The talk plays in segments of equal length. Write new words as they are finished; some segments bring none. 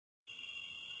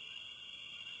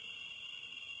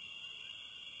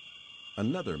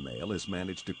Another male has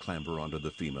managed to clamber onto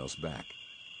the female's back,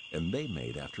 and they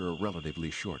mate after a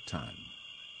relatively short time.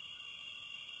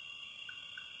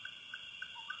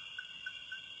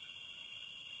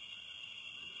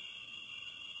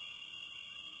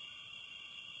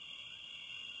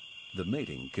 The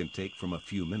mating can take from a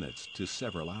few minutes to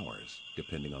several hours,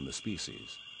 depending on the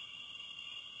species.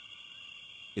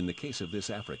 In the case of this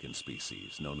African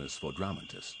species, known as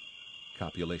Phodromontis,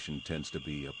 copulation tends to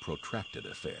be a protracted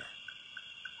affair.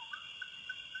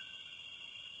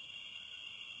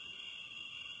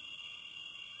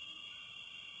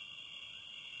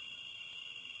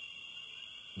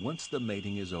 Once the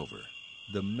mating is over,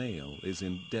 the male is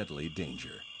in deadly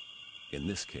danger. In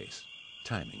this case,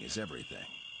 timing is everything.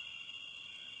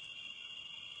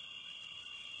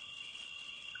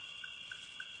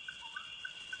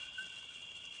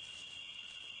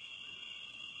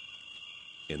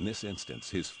 In this instance,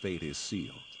 his fate is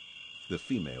sealed. The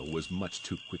female was much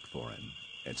too quick for him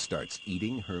and starts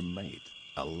eating her mate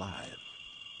alive.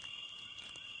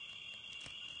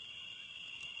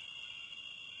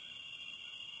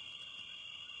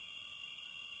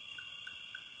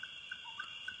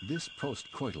 This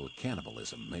post-coital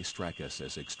cannibalism may strike us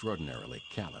as extraordinarily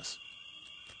callous.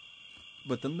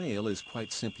 But the male is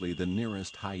quite simply the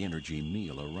nearest high-energy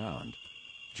meal around,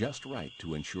 just right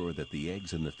to ensure that the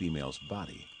eggs in the female's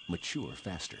body mature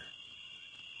faster.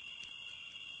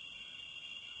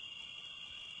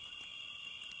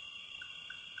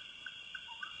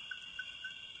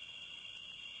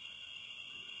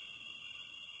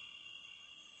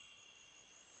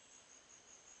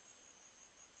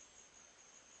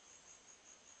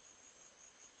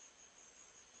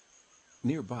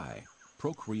 Nearby,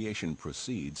 procreation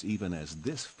proceeds even as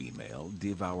this female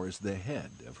devours the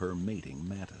head of her mating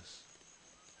mantis.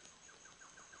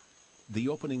 The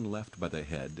opening left by the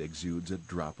head exudes a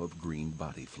drop of green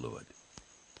body fluid.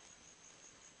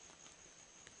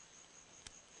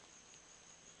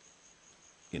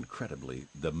 Incredibly,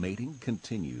 the mating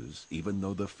continues even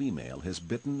though the female has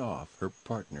bitten off her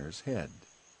partner's head.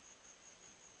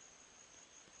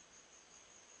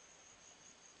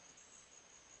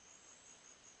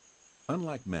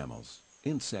 Unlike mammals,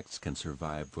 insects can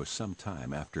survive for some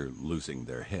time after losing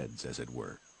their heads, as it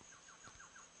were.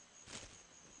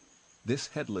 This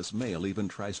headless male even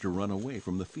tries to run away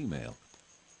from the female.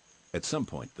 At some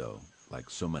point, though, like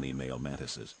so many male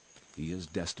mantises, he is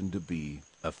destined to be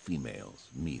a female's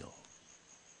meal.